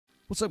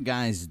What's up,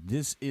 guys?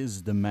 This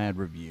is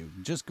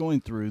TheMadReview. Just going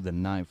through the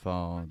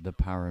Nightfall, the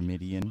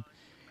Pyramidion.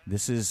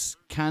 This is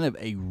kind of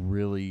a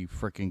really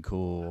freaking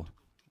cool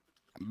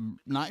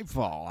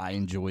Nightfall. I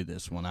enjoy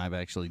this one. I've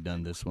actually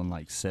done this one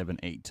like 7,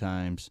 8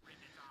 times.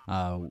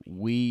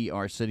 We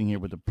are sitting here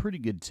with a pretty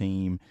good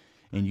team,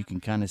 and you can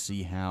kind of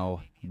see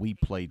how we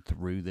played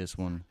through this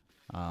one.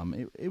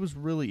 It was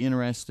really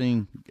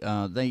interesting.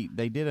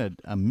 They did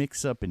a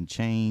mix-up and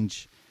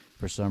change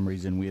for some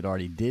reason. We had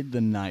already did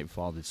the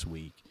Nightfall this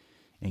week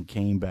and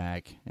came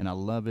back, and I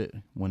love it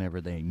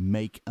whenever they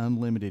make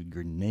unlimited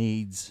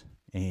grenades,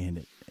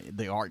 and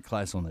the art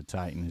class on the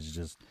Titan is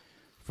just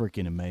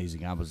freaking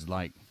amazing. I was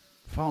like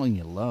falling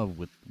in love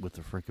with the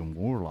freaking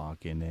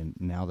Warlock, and then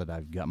now that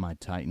I've got my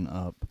Titan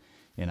up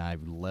and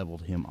I've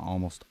leveled him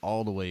almost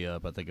all the way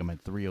up, I think I'm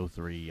at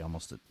 303,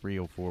 almost at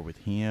 304 with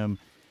him,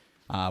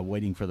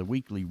 waiting for the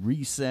weekly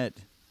reset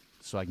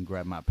so I can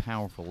grab my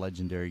powerful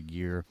legendary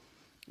gear,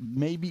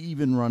 maybe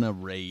even run a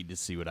raid to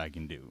see what I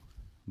can do.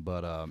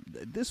 But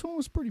this one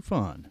was pretty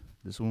fun.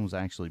 This one was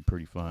actually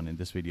pretty fun, and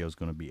this video is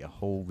going to be a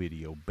whole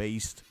video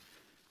based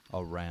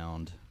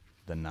around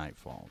the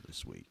Nightfall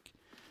this week.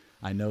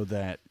 I know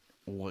that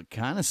what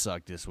kind of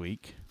sucked this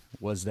week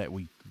was that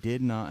we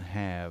did not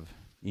have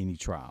any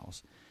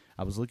trials.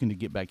 I was looking to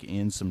get back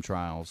in some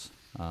trials.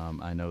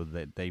 I know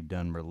that they've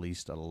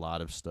released a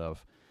lot of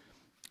stuff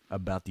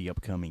about the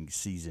upcoming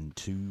Season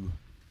 2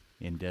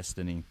 in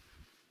Destiny,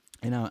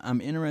 and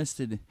I'm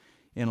interested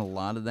in a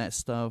lot of that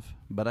stuff,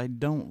 but I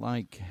don't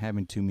like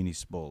having too many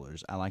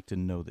spoilers. I like to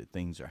know that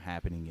things are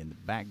happening in the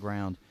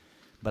background,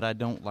 but I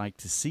don't like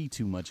to see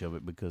too much of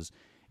it because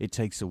it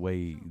takes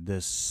away the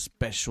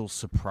special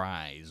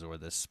surprise or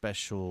the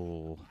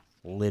special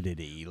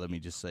validity, let me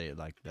just say it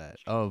like that,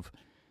 of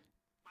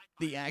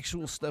the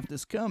actual stuff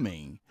that's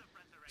coming.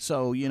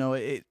 So, you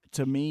know,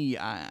 to me,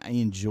 I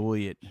enjoy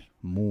it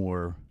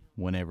more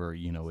whenever,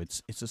 you know,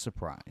 it's a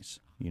surprise.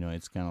 You know,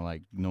 it's kind of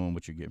like knowing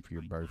what you're getting for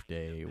your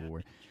birthday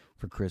or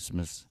for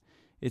Christmas.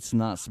 It's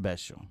not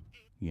special,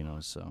 you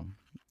know, so.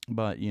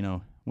 But, you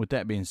know, with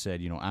that being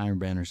said, you know, Iron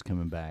Banner's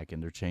coming back,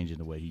 and they're changing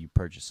the way you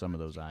purchase some of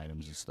those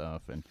items and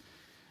stuff, and,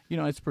 you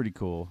know, it's pretty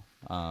cool.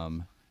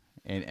 And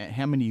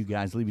how many of you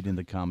guys, leave it in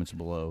the comments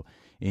below,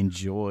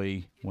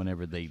 enjoy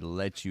whenever they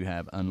let you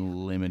have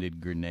unlimited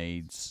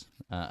grenades?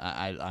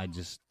 I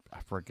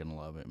freaking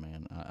love it,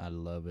 man. I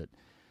love it.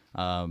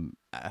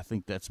 I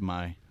think that's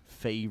my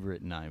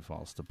favorite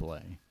Nightfalls to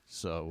play.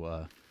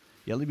 So,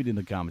 yeah, leave it in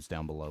the comments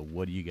down below.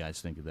 What do you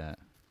guys think of that?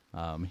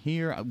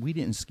 Here, we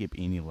didn't skip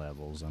any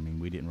levels. I mean,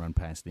 we didn't run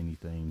past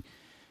anything.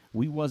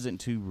 We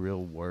wasn't too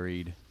real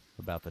worried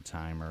about the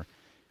timer.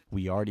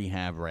 We already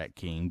have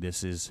RatKing.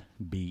 This is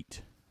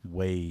beat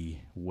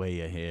way,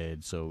 way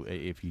ahead. So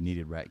if you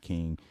needed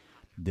RatKing,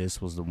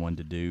 this was the one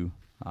to do,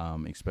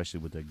 especially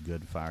with a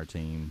good fire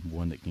team,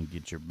 one that can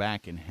get your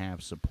back and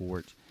have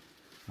support.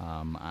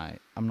 I'm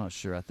not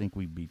sure. I think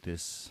we beat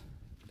this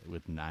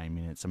with 9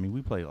 minutes. I mean,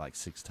 we played it like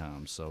 6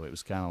 times, so it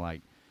was kind of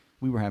like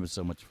we were having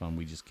so much fun.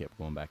 We just kept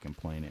going back and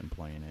playing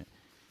it.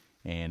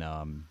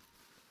 And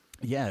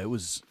yeah, it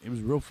was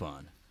real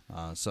fun.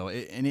 So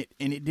it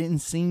didn't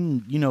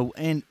seem, you know,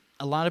 and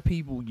a lot of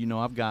people, you know,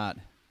 I've got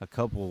a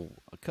couple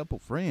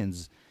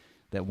friends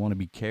that want to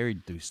be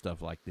carried through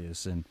stuff like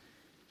this, and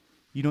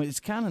you know, it's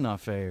kind of not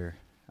fair.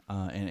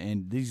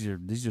 And these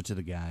are to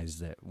the guys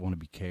that want to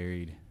be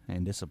carried,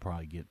 and this will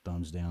probably get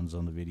thumbs downs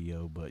on the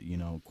video, but you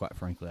know, quite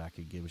frankly, I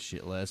could give a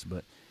shit less.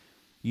 But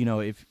you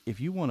know, if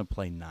you want to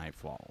play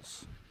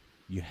Nightfalls,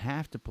 you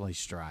have to play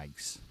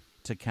strikes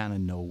to kind of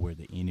know where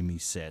the enemy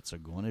sets are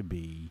going to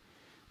be.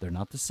 They're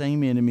not the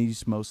same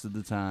enemies most of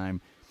the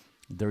time.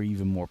 They're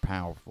even more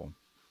powerful,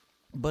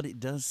 but it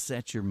does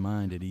set your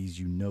mind at ease.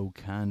 You know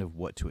kind of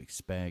what to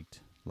expect,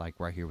 like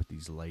right here with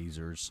these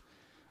lasers.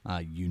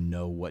 You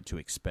know what to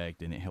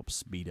expect, and it helps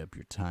speed up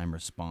your time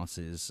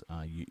responses.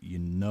 You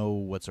know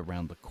what's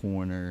around the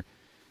corner.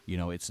 You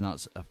know, it's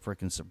not a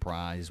freaking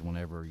surprise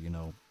whenever, you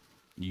know,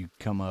 you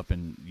come up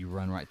and you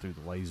run right through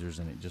the lasers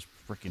and it just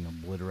freaking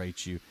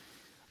obliterates you.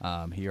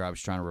 Here I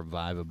was trying to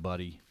revive a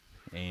buddy,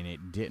 and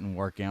it didn't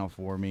work out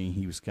for me.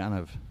 He was kind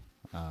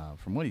of,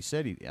 from what he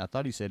said, I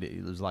thought he said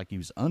it was like he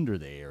was under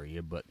the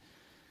area, but,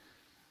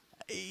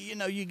 you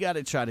know, you got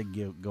to try to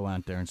go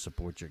out there and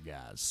support your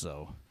guys.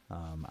 So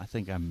I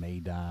think I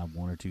may die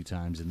 1 or 2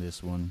 times in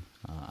this one.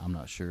 I'm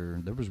not sure.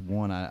 There was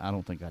one I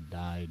don't think I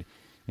died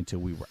until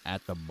we were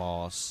at the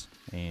boss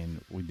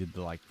and we did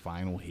the like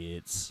final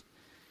hits,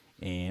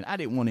 and I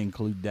didn't want to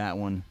include that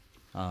one.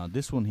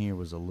 This one here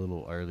was a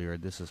little earlier.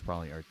 This is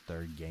probably our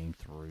 3rd game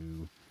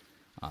through.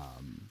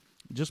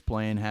 Just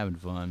playing, having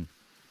fun,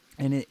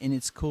 and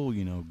it's cool,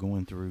 you know,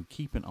 going through,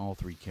 keeping all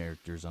 3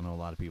 characters. I know a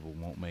lot of people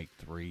won't make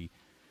 3,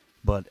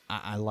 but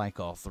I like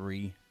all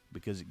 3.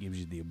 Because it gives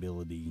you the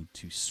ability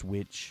to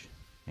switch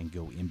and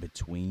go in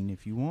between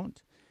if you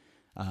want.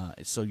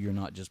 So you're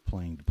not just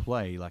playing to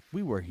play like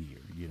we were here.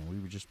 You know, we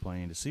were just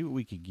playing to see what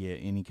we could get,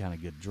 any kind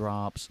of good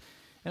drops.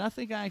 And I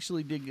think I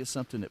actually did get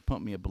something that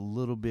pumped me up a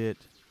little bit.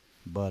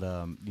 But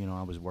you know,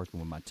 I was working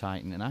with my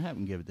Titan, and I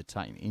haven't given the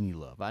Titan any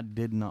love. I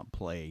did not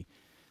play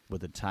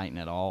with the Titan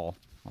at all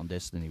on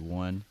Destiny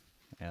 1.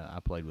 I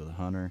played with a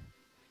Hunter.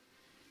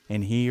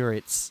 And here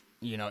it's,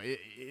 you know,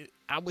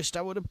 I wished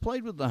I would have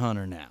played with the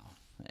Hunter now.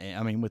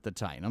 I mean, with the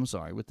Titan. I'm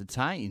sorry, with the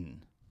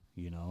Titan.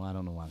 You know, I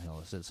don't know why the hell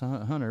it says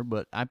Hunter,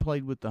 but I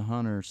played with the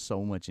Hunter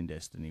so much in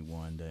Destiny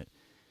 1 that,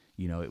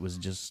 you know, it was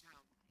just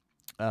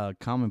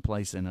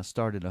commonplace. And I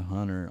started a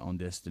Hunter on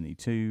Destiny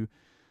 2.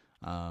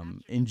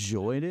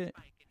 Enjoyed it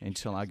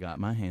until I got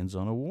my hands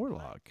on a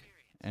Warlock.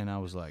 And I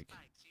was like,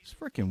 this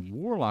freaking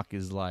Warlock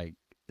is like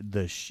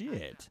the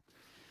shit.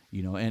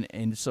 You know,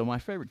 and so my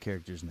favorite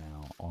characters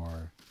now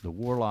are the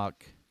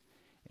Warlock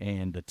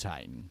and the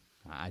Titan.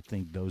 I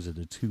think those are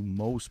the two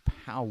most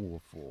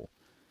powerful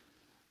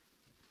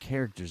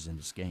characters in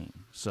this game.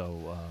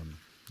 So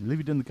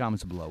leave it in the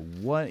comments below.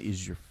 What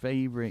is your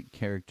favorite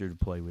character to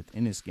play with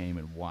in this game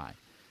and why?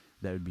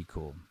 That would be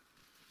cool.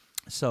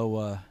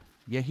 So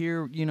yeah,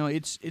 here, you know,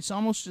 it's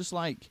almost just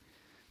like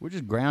we're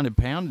just grounded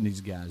pounding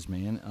these guys,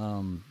 man.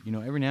 You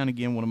know, every now and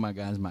again, one of my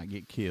guys might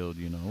get killed,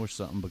 you know, or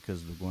something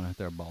because they're going out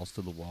there balls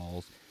to the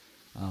walls.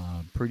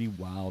 Pretty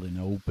wild and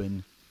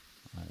open,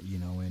 you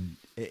know, and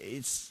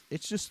it's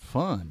just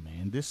fun,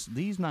 man.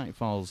 These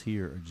Nightfalls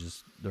here are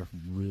just, they're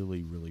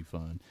really, really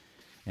fun.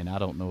 And I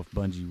don't know if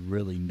Bungie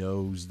really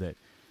knows that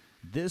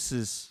this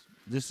is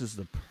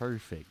the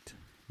perfect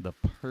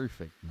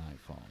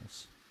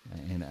Nightfalls.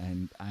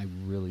 And I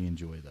really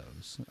enjoy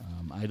those.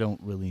 I don't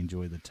really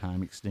enjoy the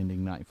time extending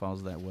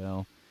Nightfalls that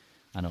well.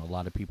 I know a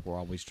lot of people are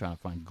always trying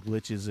to find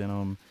glitches in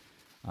them,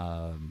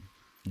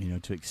 you know,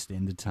 to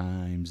extend the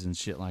times and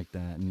shit like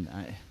that. And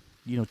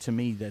you know, to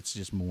me, that's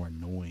just more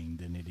annoying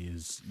than it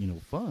is, you know,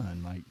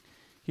 fun. Like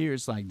here,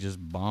 it's like just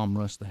bomb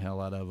rush the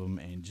hell out of them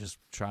and just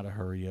try to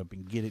hurry up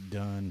and get it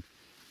done.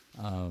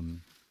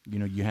 You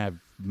know, you have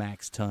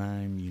max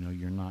time. You know,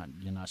 you're not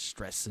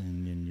stressing,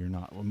 and you're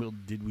not. Well,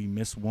 did we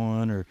miss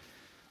one, or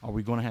are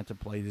we going to have to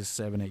play this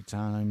 7-8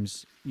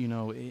 times? You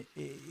know,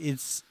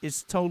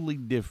 it's totally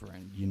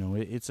different. You know,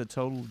 it's a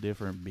total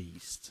different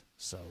beast.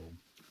 So,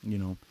 you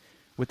know,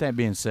 with that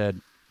being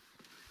said,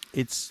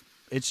 it's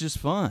just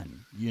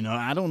fun. You know,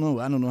 I don't know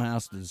how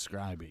else to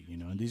describe it. You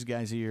know, and these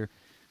guys here,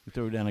 we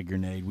throw down a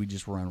grenade, we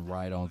just run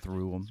right on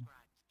through them.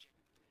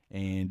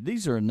 And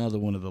these are another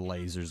one of the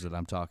lasers that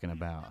I'm talking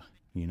about.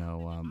 You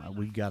know,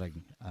 we got a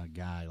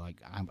guy, like,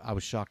 I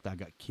was shocked I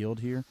got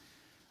killed here.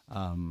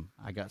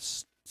 I got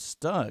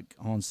stuck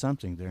on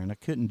something there, and I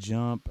couldn't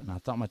jump, and I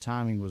thought my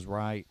timing was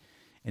right.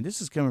 And this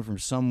is coming from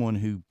someone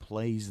who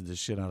plays the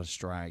shit out of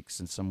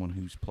strikes and someone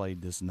who's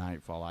played this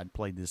Nightfall. I'd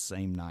played this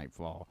same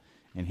Nightfall,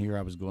 and here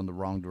I was going the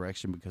wrong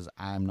direction because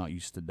I'm not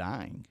used to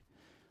dying,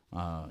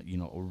 you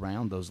know,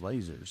 around those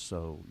lasers.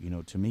 So, you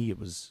know, to me, it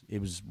was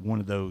one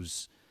of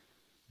those,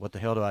 what the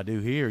hell do I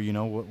do here? You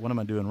know, what am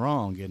I doing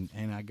wrong?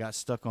 And I got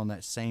stuck on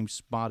that same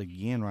spot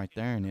again right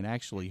there, and it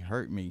actually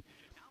hurt me.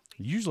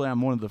 Usually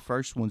I'm one of the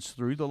first ones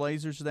through the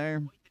lasers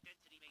there.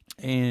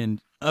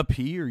 And up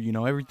here, you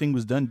know, everything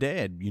was done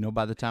dead, you know,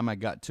 by the time I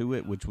got to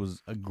it, which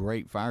was a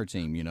great fire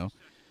team, you know.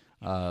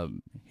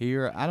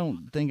 Here, I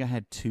don't think I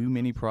had too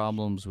many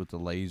problems with the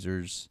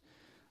lasers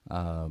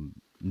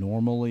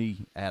normally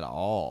at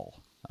all.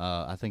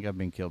 I think I've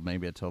been killed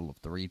maybe a total of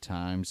 3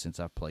 times since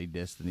I've played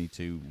Destiny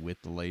 2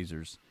 with the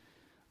lasers.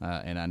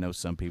 And I know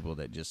some people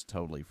that just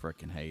totally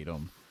freaking hate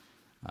them.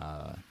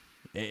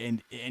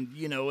 And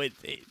you know,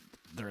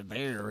 they're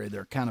there.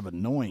 They're kind of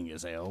annoying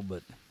as hell,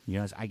 but, you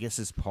know, I guess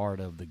it's part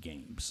of the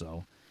game.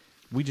 So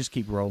we just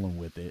keep rolling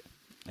with it.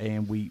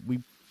 And we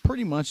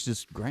pretty much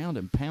just ground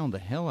and pound the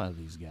hell out of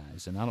these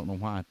guys. And I don't know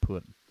why I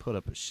put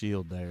up a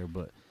shield there,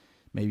 but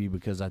maybe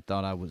because I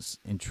thought I was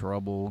in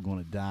trouble,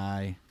 going to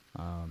die.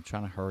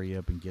 Trying to hurry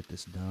up and get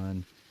this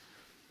done.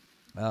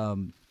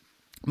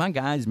 My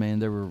guys, man,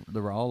 they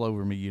were all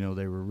over me. You know,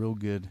 they were real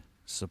good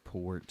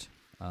support.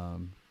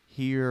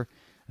 Here,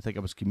 I think I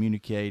was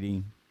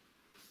communicating,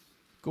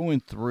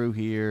 going through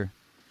here,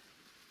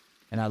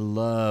 and I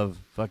love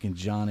fucking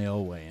John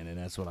Elway, and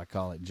that's what I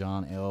call it,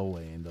 John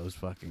Elway, and those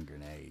fucking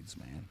grenades,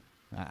 man.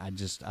 I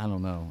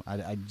don't know.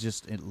 I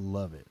just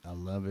love it. I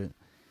love it.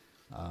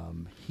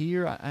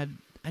 Here, I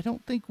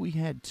don't think we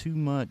had too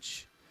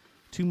much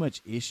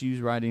issues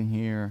right in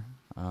here.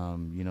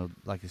 You know,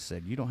 like I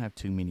said, you don't have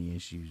too many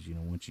issues, you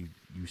know, once you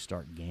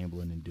start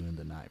gambling and doing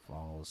the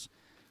Nightfalls.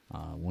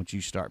 Once you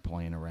start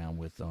playing around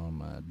with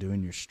them,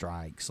 doing your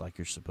strikes like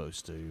you're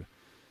supposed to.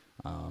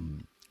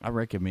 I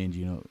recommend,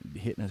 you know,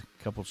 hitting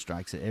a couple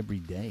strikes every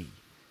day.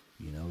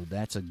 You know,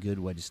 that's a good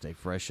way to stay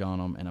fresh on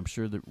them. And I'm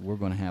sure that we're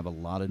going to have a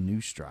lot of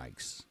new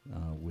strikes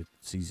with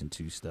Season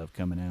 2 stuff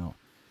coming out.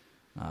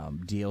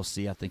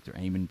 DLC, I think they're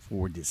aiming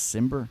for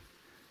December.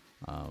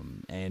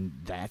 And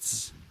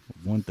that's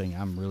one thing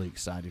I'm really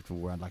excited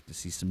for. I'd like to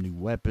see some new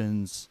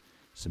weapons,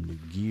 some new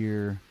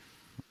gear,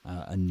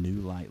 a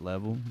new light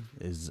level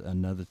is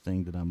another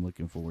thing that I'm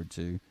looking forward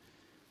to.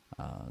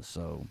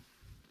 So,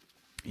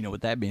 you know,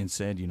 with that being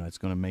said, you know, it's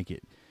going to make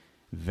it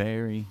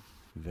very,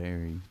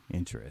 very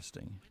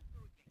interesting.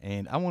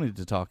 And I wanted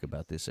to talk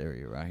about this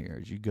area right here.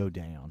 As you go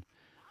down,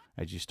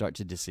 as you start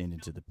to descend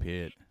into the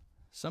pit,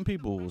 some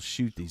people will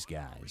shoot these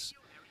guys.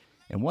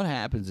 And what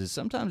happens is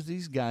sometimes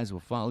these guys will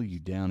follow you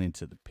down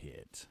into the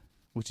pit,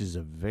 which is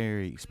a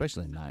very,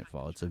 especially in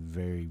Nightfall, it's a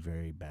very,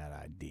 very bad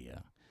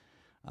idea.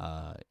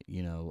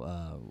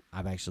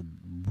 I've actually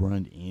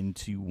run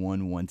into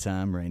one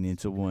time, ran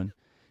into one,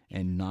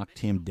 and knocked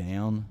him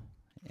down,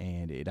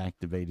 and it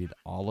activated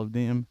all of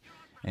them,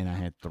 and I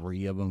had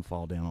 3 of them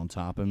fall down on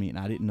top of me, and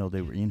I didn't know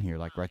they were in here.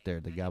 Like right there,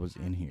 the guy was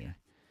in here.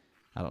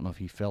 I don't know if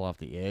he fell off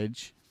the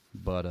edge,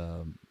 but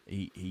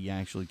he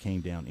actually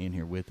came down in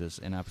here with us,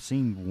 and I've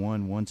seen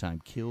one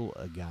time kill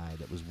a guy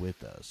that was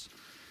with us.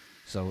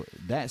 So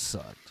that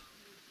sucked.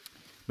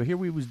 But here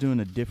we was doing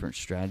a different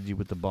strategy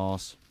with the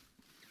boss,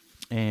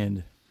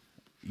 and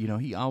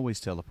he always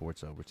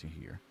teleports over to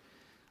here.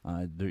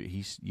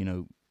 He's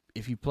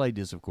if you played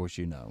this, of course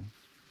you know.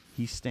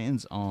 He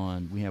stands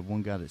on, we have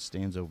one guy that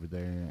stands over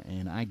there,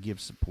 and I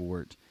give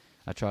support.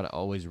 I try to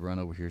always run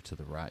over here to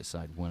the right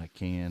side when I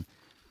can,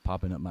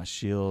 popping up my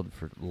shield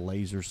for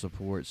laser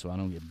support so I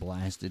don't get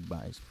blasted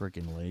by his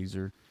freaking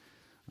laser.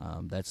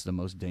 That's the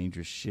most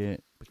dangerous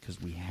shit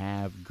because we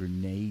have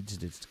grenades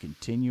that's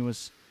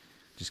continuous.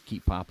 Just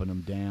keep popping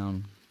them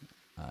down.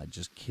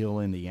 Just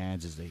killing the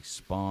ads as they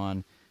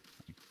spawn.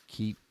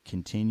 Keep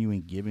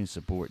continuing giving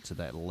support to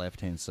that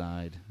left-hand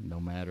side no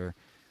matter.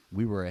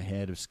 We were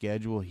ahead of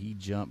schedule. He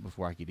jumped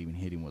before I could even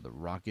hit him with a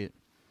rocket.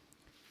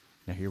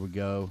 Now here we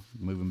go.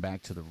 Moving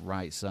back to the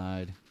right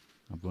side.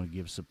 I'm going to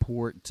give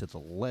support to the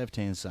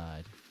left-hand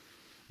side.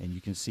 And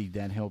you can see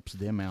that helps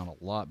them out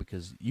a lot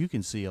because you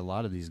can see a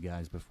lot of these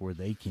guys before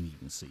they can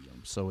even see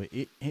them. So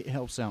it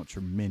helps out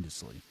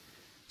tremendously.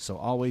 So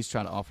always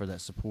try to offer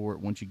that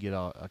support. Once you get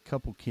a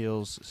couple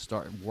kills,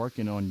 start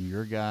working on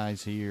your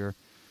guys here.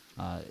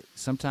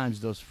 Sometimes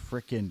those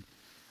frickin'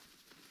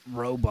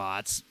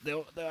 robots,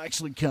 they'll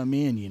actually come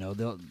in,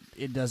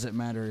 it doesn't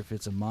matter if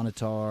it's a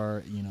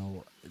monitor,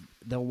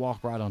 they'll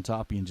walk right on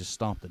top of you and just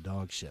stomp the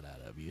dog shit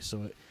out of you.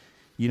 So,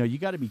 you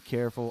got to be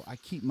careful. I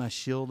keep my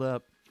shield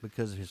up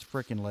because of his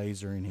frickin'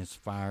 laser and his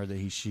fire that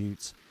he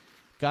shoots.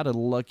 Got a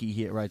lucky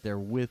hit right there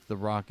with the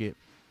rocket.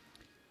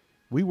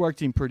 We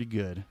worked him pretty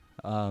good.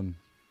 And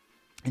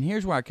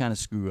here's where I kind of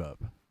screw up.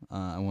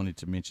 I wanted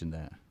to mention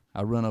that.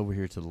 I run over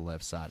here to the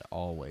left side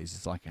always.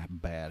 It's like a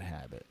bad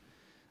habit.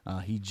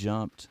 He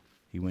jumped.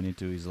 He went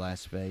into his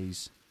last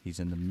phase. He's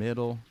in the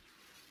middle.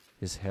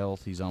 His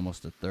health, he's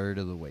almost 1/3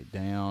 of the way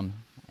down.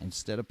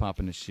 Instead of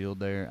popping the shield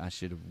there, I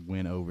should have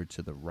went over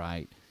to the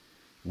right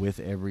with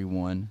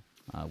everyone.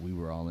 We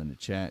were all in the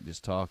chat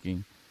just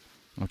talking.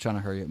 I'm trying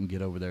to hurry up and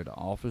get over there to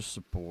offer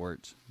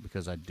support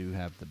because I do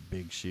have the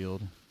big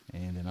shield.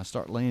 And then I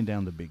start laying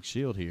down the big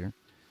shield here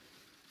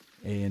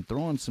and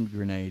throwing some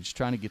grenades,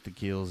 trying to get the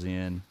kills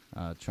in,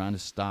 trying to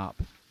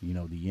stop,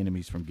 the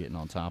enemies from getting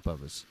on top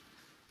of us.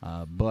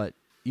 But,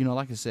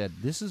 like I said,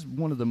 this is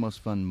one of the most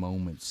fun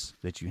moments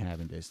that you have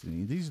in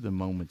Destiny. These are the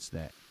moments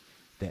that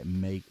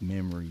make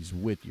memories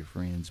with your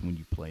friends when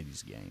you play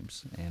these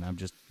games. And I'm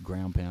just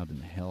ground pounding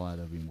the hell out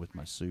of him with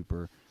my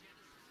super.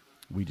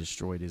 We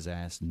destroyed his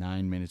ass,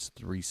 9 minutes,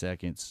 3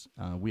 seconds.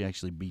 We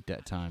actually beat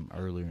that time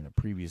earlier in a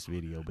previous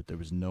video, but there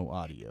was no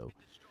audio.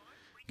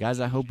 Guys,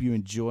 I hope you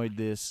enjoyed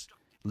this.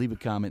 Leave a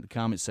comment in the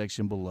comment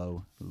section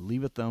below.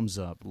 Leave a thumbs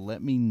up.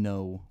 Let me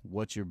know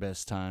what's your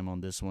best time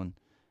on this one.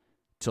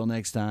 Till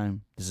next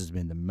time, this has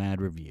been the Mad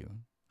Review.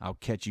 I'll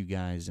catch you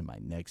guys in my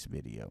next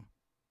video.